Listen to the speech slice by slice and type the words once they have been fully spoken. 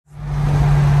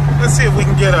Let's see if we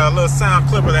can get a little sound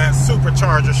clip of that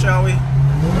supercharger, shall we?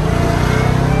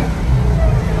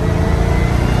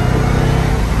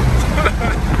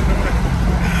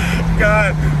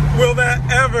 God, will that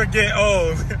ever get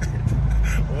old?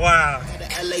 Wow.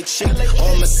 LA chick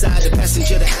on my side, the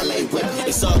passenger, the LA whip.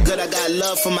 It's all good, I got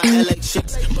love for my LA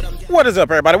chicks. What is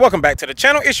up, everybody? Welcome back to the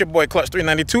channel. It's your boy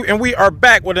Clutch392, and we are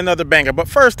back with another banger. But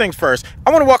first things first,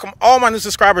 I want to welcome all my new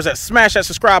subscribers that smash that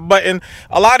subscribe button.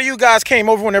 A lot of you guys came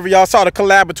over whenever y'all saw the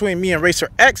collab between me and Racer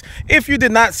X. If you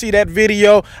did not see that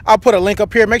video, I'll put a link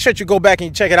up here. Make sure that you go back and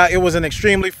you check it out. It was an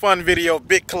extremely fun video,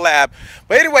 big collab.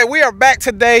 But anyway, we are back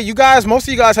today. You guys, most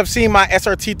of you guys have seen my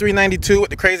SRT 392 with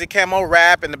the crazy camo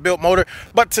wrap and the built motor.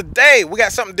 But today, we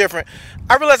got something different.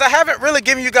 I realized I haven't really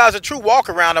given you guys a true walk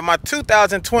around of my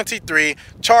 2023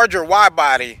 Charger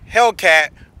wide-body Hellcat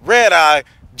RedEye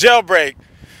Jailbreak.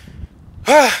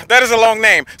 That is a long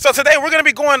name. So today we're going to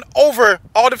be going over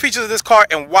all the features of this car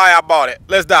and why I bought it.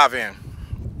 Let's dive in.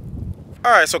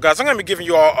 Alright, so guys, I'm going to be giving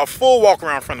you all a full walk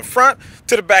around from the front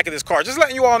to the back of this car. Just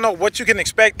letting you all know what you can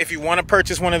expect if you want to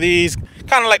purchase one of these.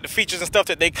 Kind of like the features and stuff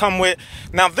that they come with.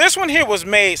 Now, this one here was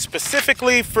made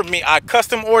specifically for me. I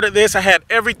custom ordered this. I had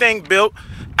everything built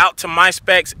out to my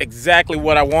specs, exactly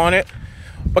what I wanted.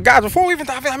 But guys, before we even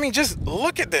dive in, I mean, just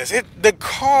look at this. The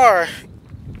car,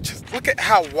 just look at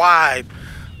how wide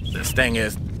this thing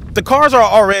is. The cars are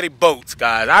already boats,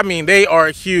 guys. I mean, they are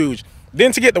huge.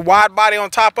 Then to get the wide body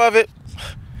on top of it,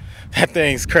 that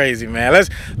thing's crazy, man.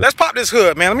 Let's pop this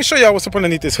hood, man. Let me show y'all what's up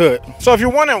underneath this hood. So if you're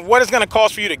wondering what it's going to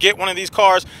cost for you to get one of these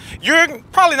cars, you're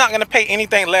probably not going to pay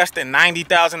anything less than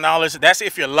 $90,000. That's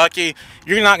if you're lucky.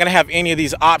 You're not going to have any of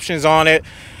these options on it.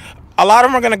 A lot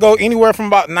of them are going to go anywhere from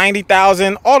about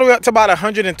 $90,000 all the way up to about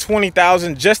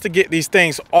 $120,000 just to get these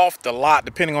things off the lot,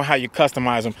 depending on how you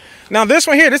customize them. Now, this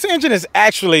one here, this engine is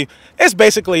actually, it's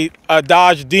basically a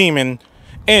Dodge Demon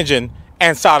engine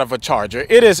inside of a Charger.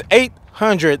 It is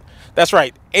 800. That's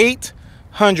right,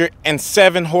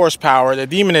 807 horsepower. The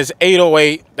Demon is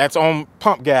 808. That's on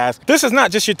pump gas. This is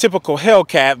not just your typical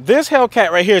Hellcat. This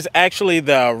Hellcat right here is actually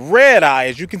the RedEye,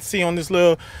 as you can see on this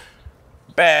little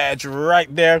badge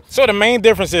right there. So the main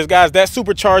difference is, guys, that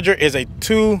supercharger is a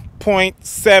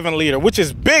 2.7 liter, which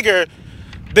is bigger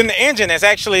than the engine that's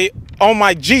actually on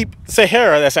my Jeep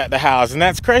Sahara that's at the house, and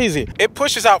that's crazy. It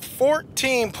pushes out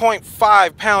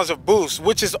 14.5 pounds of boost,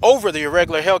 which is over the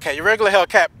irregular Hellcat. Your regular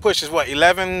Hellcat pushes what,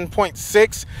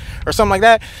 11.6 or something like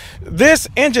that. This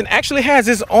engine actually has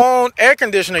its own air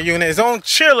conditioner unit, its own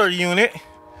chiller unit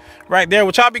right there,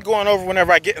 which I'll be going over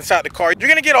whenever I get inside the car. You're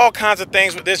gonna get all kinds of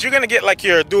things with this. You're gonna get like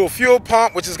your dual fuel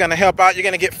pump, which is gonna help out. You're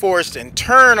gonna get forced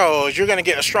internals. You're gonna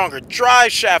get a stronger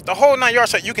drive shaft, the whole 9 yards,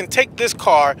 so you can take this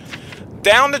car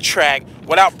down the track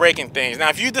without breaking things. Now,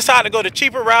 if you decide to go the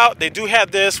cheaper route, they do have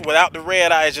this without the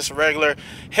RedEye. It's just a regular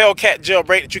Hellcat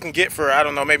Jailbreak that you can get for, I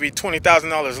don't know, maybe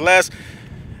 $20,000 less.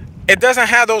 It doesn't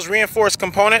have those reinforced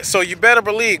components, so you better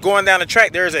believe going down the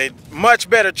track, there's a much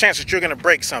better chance that you're going to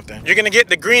break something. You're going to get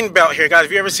the green belt here, guys.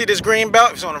 If you ever see this green belt,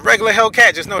 if it's on a regular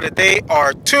Hellcat, just know that they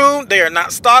are tuned. They are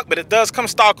not stock, but it does come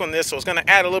stock on this, so it's going to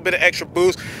add a little bit of extra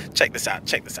boost. Check this out.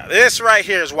 Check this out. This right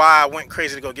here is why I went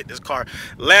crazy to go get this car.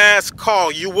 Last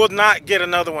call. You will not get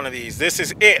another one of these. This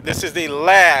is it. This is the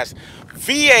last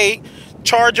V8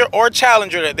 Charger or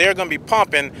Challenger that they're going to be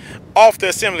pumping off the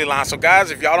assembly line. So guys,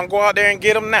 if y'all don't go out there and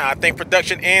get them now, I think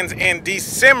production ends in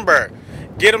December.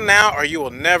 Get them now or you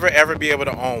will never ever be able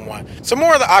to own one. Some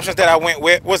more of the options that I went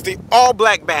with was the all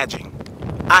black badging.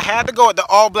 I had to go with the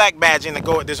all black badging to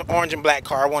go with this orange and black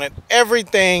car. I wanted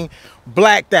everything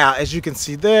blacked out, as you can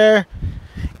see there.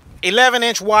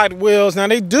 11-inch wide wheels. Now,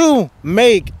 they do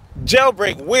make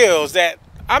Jailbreak wheels that,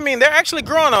 I mean, they're actually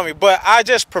growing on me, but I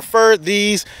just prefer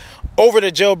these over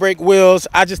the Jailbreak wheels.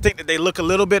 I just think that they look a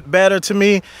little bit better to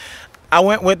me. I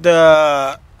went with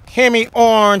the Hemi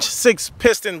orange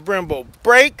 6-piston Brembo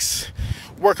brakes.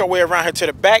 Work our way around here to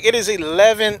the back. It is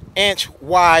 11-inch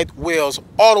wide wheels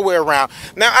all the way around.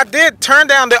 Now, I did turn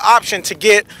down the option to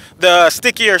get the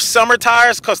stickier summer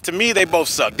tires because to me they both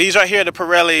suck. These right here, the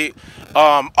Pirelli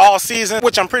all season,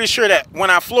 which I'm pretty sure that when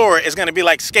I floor it, it's going to be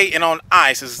like skating on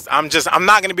ice. I'm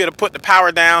not going to be able to put the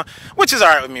power down, which is all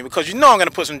right with me because you know I'm going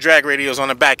to put some drag radios on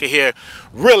the back of here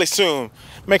really soon.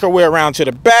 Make our way around to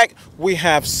the back. We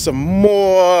have some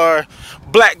more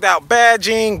blacked out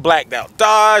badging, blacked out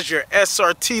Dodge. Your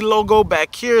SRT logo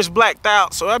back here is blacked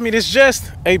out. So I mean, it's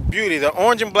just a beauty. The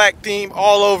orange and black theme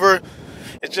all over.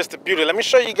 It's just a beauty. Let me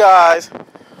show you guys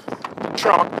the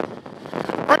trunk.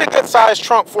 Pretty good sized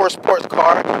trunk for a sports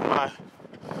car. Got my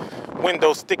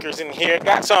window stickers in here.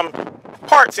 Got some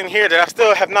parts in here that I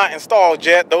still have not installed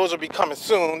yet. Those will be coming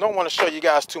soon. Don't want to show you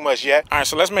guys too much yet. All right,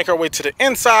 so let's make our way to the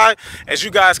inside. As you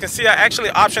guys can see, I actually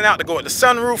optioned out to go with the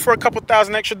sunroof for a couple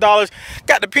 $1,000 extra.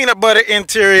 Got the peanut butter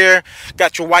interior,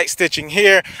 got your white stitching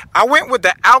here. I went with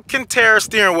the Alcantara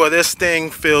steering wheel. This thing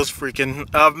feels freaking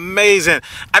amazing.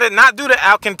 I did not do the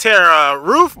Alcantara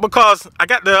roof because I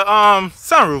got the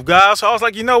sunroof, guys. So I was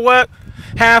like, you know what?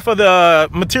 Half of the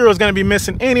material is going to be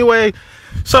missing anyway.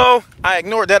 So I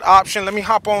ignored that option. Let me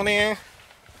hop on in.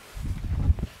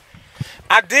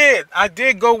 I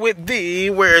did go with the,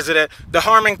 where is it at? The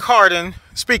Harman Kardon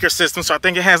speaker system. So I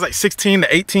think it has like 16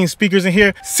 to 18 speakers in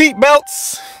here. Seat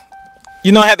belts.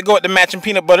 You know, I had to go with the matching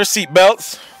peanut butter seat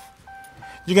belts.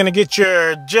 You're gonna get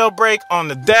your jailbreak on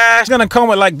the dash. It's gonna come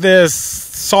with like this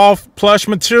soft plush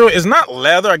material. It's not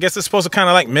leather. I guess it's supposed to kind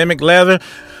of like mimic leather.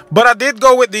 But I did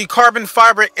go with the carbon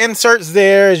fiber inserts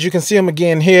there, as you can see them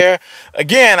again here.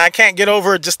 Again, I can't get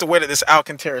over just the way that this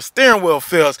Alcantara steering wheel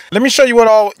feels. Let me show you what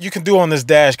all you can do on this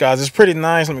dash, guys. It's pretty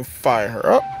nice. Let me fire her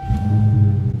up.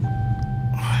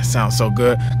 Oh, that sounds so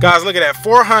good. Guys, look at that,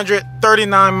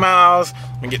 439 miles.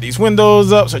 Let me get these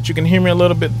windows up so that you can hear me a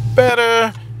little bit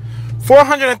better.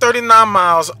 439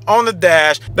 miles on the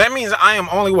dash. That means I am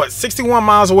only, what, 61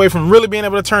 miles away from really being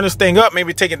able to turn this thing up,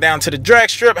 maybe take it down to the drag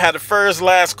strip. Had the first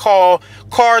last call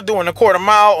car doing a quarter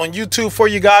mile on YouTube for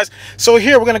you guys. So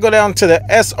here we're gonna go down to the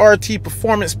SRT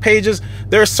performance pages.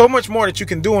 There's so much more that you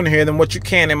can do in here than what you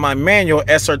can in my manual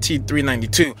SRT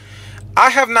 392. I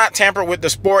have not tampered with the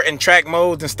sport and track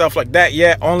modes and stuff like that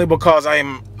yet, only because I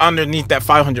am underneath that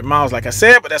 500 miles, like I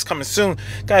said, but that's coming soon.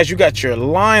 Guys, you got your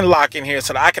line lock in here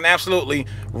so that I can absolutely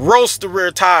roast the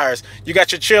rear tires. You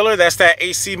got your chiller. That's that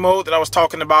AC mode that I was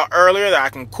talking about earlier, that I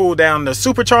can cool down the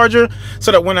supercharger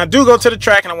so that when I do go to the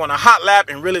track and I want to hot lap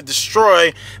and really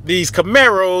destroy these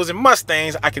Camaros and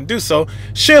Mustangs, I can do so.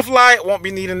 Shift light, won't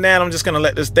be needing that. I'm just going to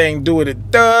let this thing do what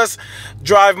it does.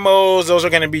 Drive modes, those are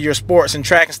going to be your sports and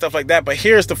track and stuff like that. But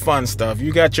here's the fun stuff.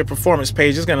 You got your performance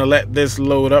page. It's going to let this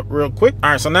load up real quick.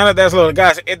 All right, so now that that's loaded,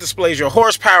 guys, it displays your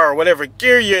horsepower or whatever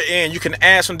gear you're in. You can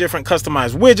add some different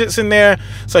customized widgets in there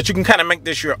so that you can kind of make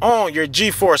this your own, your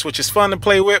G-force, which is fun to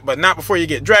play with, but not before you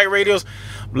get drag radials.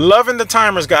 Loving the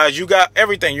timers, guys. You got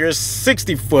everything. Your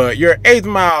 60 foot, your 8th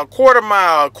mile, quarter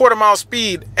mile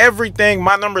speed, everything.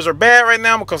 My numbers are bad right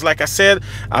now because, like I said,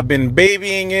 I've been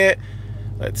babying it.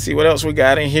 Let's see what else we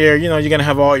got in here. You know, you're gonna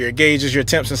have all your gauges, your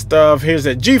temps and stuff. Here's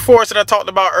the G-force that I talked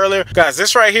about earlier. Guys,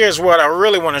 this right here is what I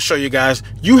really want to show you guys.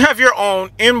 You have your own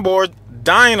inboard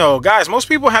dyno. Guys, most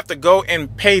people have to go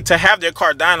and pay to have their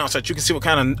car dyno so that you can see what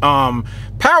kind of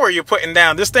power you're putting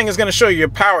down. This thing is going to show you your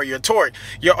power, your torque,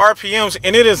 your RPMs,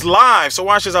 and it is live. So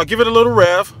watch this. I'll give it a little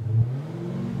rev.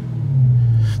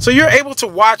 So you're able to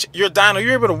watch your dyno,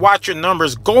 you're able to watch your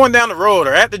numbers going down the road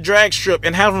or at the drag strip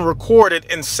and have them recorded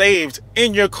and saved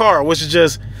in your car, which is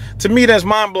just, to me, that's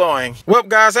mind-blowing. Well,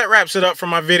 guys, that wraps it up for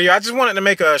my video. I just wanted to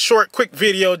make a short, quick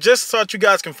video just so that you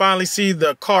guys can finally see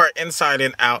the car inside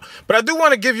and out. But I do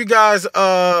want to give you guys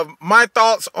my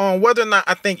thoughts on whether or not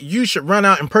I think you should run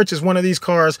out and purchase one of these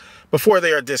cars before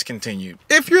they are discontinued.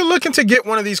 If you're looking to get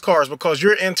one of these cars because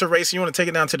you're into racing, you want to take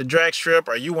it down to the drag strip,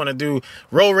 or you want to do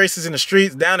road races in the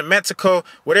streets, down in Mexico,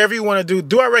 whatever you want to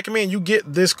do I recommend you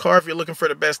get this car if you're looking for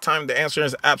the best time? The answer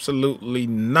is absolutely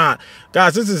not.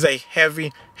 Guys, this is a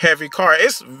heavy car.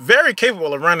 It's very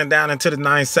capable of running down into the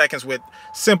 9 seconds with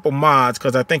simple mods,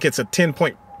 because I think it's a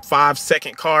 10.5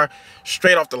 second car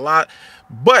straight off the lot,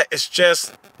 but it's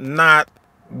just not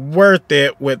worth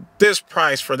it with this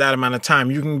price for that amount of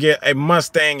time. You can get a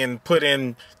Mustang and put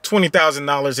in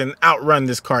 $20,000 and outrun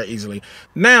this car easily.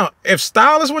 Now, if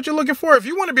style is what you're looking for, if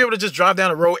you want to be able to just drive down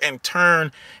the road and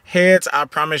turn heads, I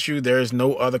promise you there is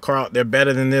no other car out there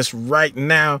better than this right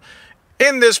now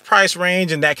in this price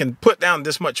range, and that can put down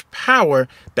this much power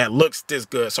that looks this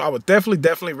good. So I would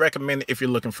definitely recommend it if you're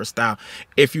looking for style.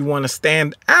 If you want to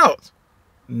stand out,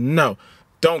 no,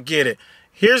 don't get it.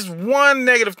 Here's one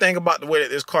negative thing about the way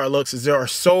that this car looks is there are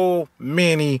so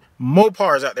many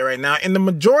Mopars out there right now, and the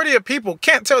majority of people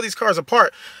can't tell these cars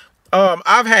apart.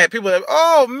 I've had people that,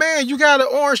 oh man, you got an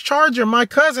orange Charger. My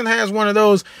cousin has one of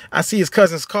those. I see his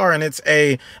cousin's car and it's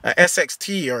a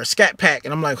SXT or a Scat Pack,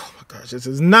 and I'm like, oh my gosh, this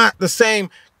is not the same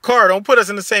car. Don't put us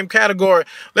in the same category.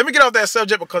 Let me get off that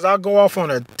subject because I'll go off on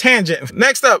a tangent.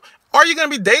 Next up, are you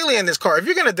going to be daily in this car? If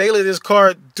you're going to daily this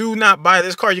car, do not buy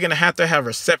this car. You're going to have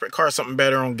a separate car, something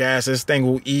better on gas. This thing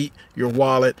will eat your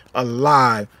wallet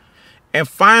alive. And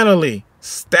finally,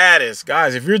 status.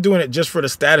 Guys, if you're doing it just for the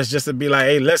status, just to be like,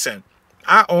 hey, listen,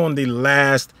 I own the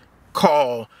last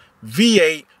call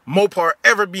V8 Mopar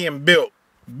ever being built.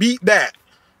 Beat that.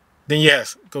 Then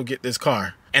yes, go get this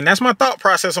car. And that's my thought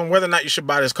process on whether or not you should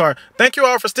buy this car. Thank you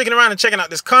all for sticking around and checking out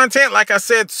this content. Like I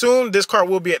said, soon this car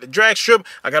will be at the drag strip.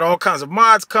 I got all kinds of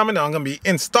mods coming that I'm going to be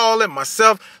installing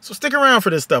myself. So stick around for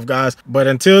this stuff, guys. But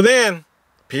until then,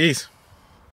 peace.